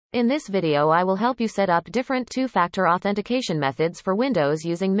In this video I will help you set up different two-factor authentication methods for Windows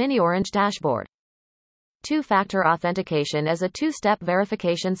using miniOrange dashboard. Two-factor authentication is a two-step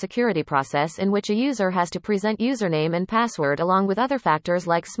verification security process in which a user has to present username and password along with other factors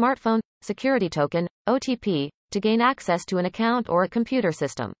like smartphone, security token, OTP, to gain access to an account or a computer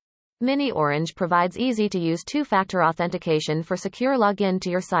system. miniOrange provides easy-to-use two-factor authentication for secure login to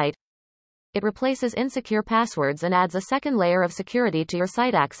your site. It replaces insecure passwords and adds a second layer of security to your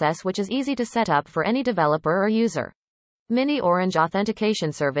site access, which is easy to set up for any developer or user. miniOrange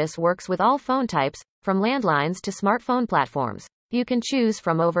authentication service works with all phone types, from landlines to smartphone platforms. You can choose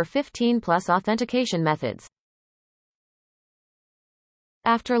from over 15 plus authentication methods.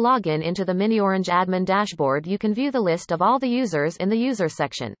 After login into the miniOrange admin dashboard, you can view the list of all the users in the Users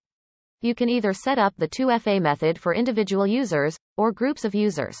section. You can either set up the 2FA method for individual users, or groups of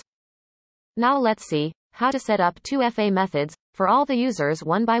users. Now let's see how to set up 2FA methods for all the users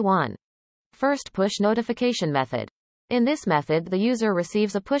one by one. First, push notification method. In this method, the user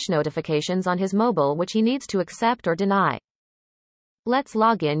receives a push notifications on his mobile which he needs to accept or deny. Let's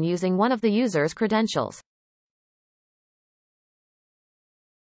log in using one of the user's credentials.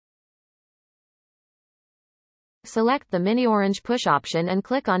 Select the miniOrange push option and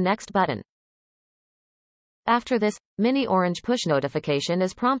click on Next button. After this, miniOrange push notification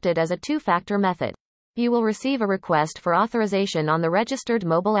is prompted as a two-factor method. You will receive a request for authorization on the registered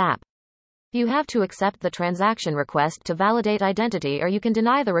mobile app. You have to accept the transaction request to validate identity, or you can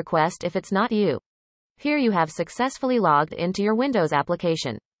deny the request if it's not you. Here you have successfully logged into your Windows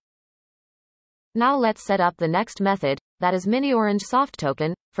application. Now let's set up the next method, that is miniOrange soft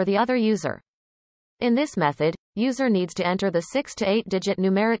token, for the other user. In this method, user needs to enter the 6 to 8-digit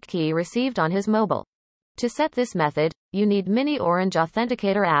numeric key received on his mobile. To set this method, you need miniOrange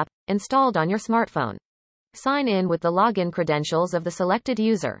Authenticator app, installed on your smartphone. Sign in with the login credentials of the selected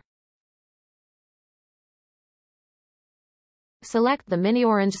user. Select the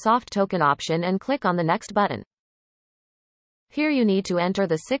miniOrange soft token option and click on the Next button. Here you need to enter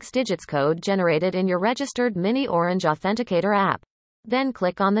the 6 digits code generated in your registered miniOrange Authenticator app. Then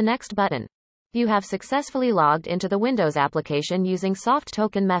click on the Next button. You have successfully logged into the Windows application using soft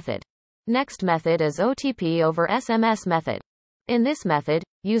token method. Next method is OTP over SMS method. In this method,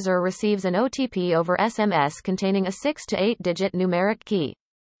 user receives an OTP over SMS containing a 6 to 8-digit numeric key.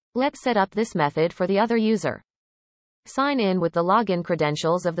 Let's set up this method for the other user. Sign in with the login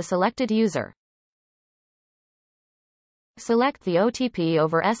credentials of the selected user. Select the OTP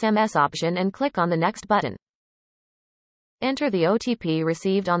over SMS option and click on the Next button. Enter the OTP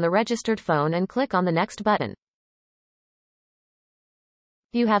received on the registered phone and click on the Next button.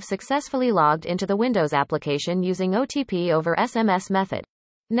 You have successfully logged into the Windows application using OTP over SMS method.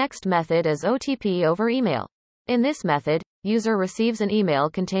 Next method is OTP over email. In this method, user receives an email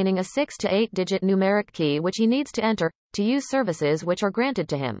containing a 6 to 8-digit numeric key which he needs to enter to use services which are granted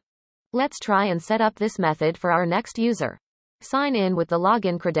to him. Let's try and set up this method for our next user. Sign in with the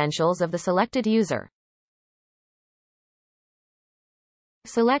login credentials of the selected user.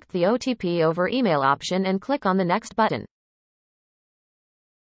 Select the OTP over email option and click on the Next button.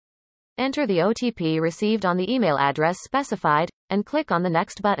 Enter the OTP received on the email address specified, and click on the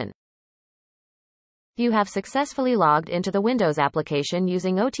Next button. You have successfully logged into the Windows application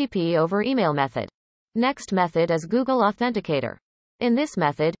using OTP over email method. Next method is Google Authenticator. In this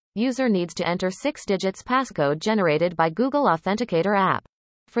method, user needs to enter 6 digits passcode generated by Google Authenticator app.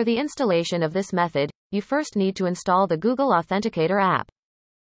 For the installation of this method, you first need to install the Google Authenticator app.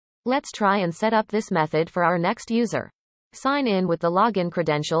 Let's try and set up this method for our next user. Sign in with the login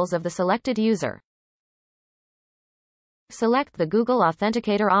credentials of the selected user. Select the Google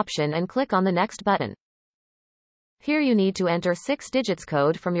Authenticator option and click on the Next button. Here you need to enter 6 digits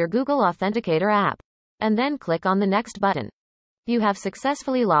code from your Google Authenticator app, and then click on the Next button. You have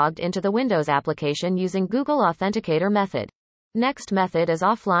successfully logged into the Windows application using Google Authenticator method. Next method is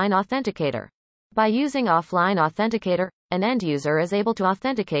Offline Authenticator. By using Offline Authenticator, an end user is able to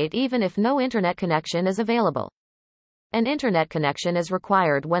authenticate even if no internet connection is available. An internet connection is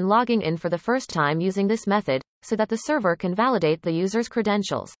required when logging in for the first time using this method, so that the server can validate the user's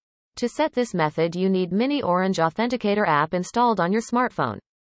credentials. To set this method, you need miniOrange Authenticator app installed on your smartphone.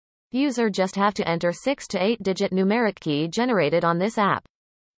 User just have to enter 6 to 8-digit numeric key generated on this app.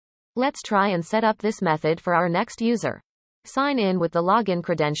 Let's try and set up this method for our next user. Sign in with the login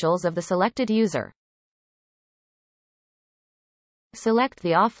credentials of the selected user. Select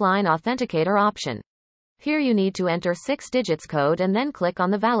the Offline Authenticator option. Here you need to enter 6 digits code and then click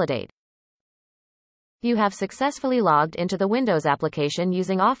on the Validate. You have successfully logged into the Windows application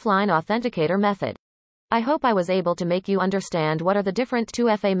using Offline Authenticator method. I hope I was able to make you understand what are the different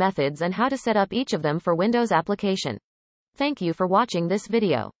 2FA methods and how to set up each of them for Windows application. Thank you for watching this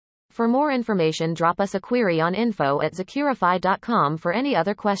video. For more information, drop us a query on info@securify.com for any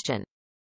other question.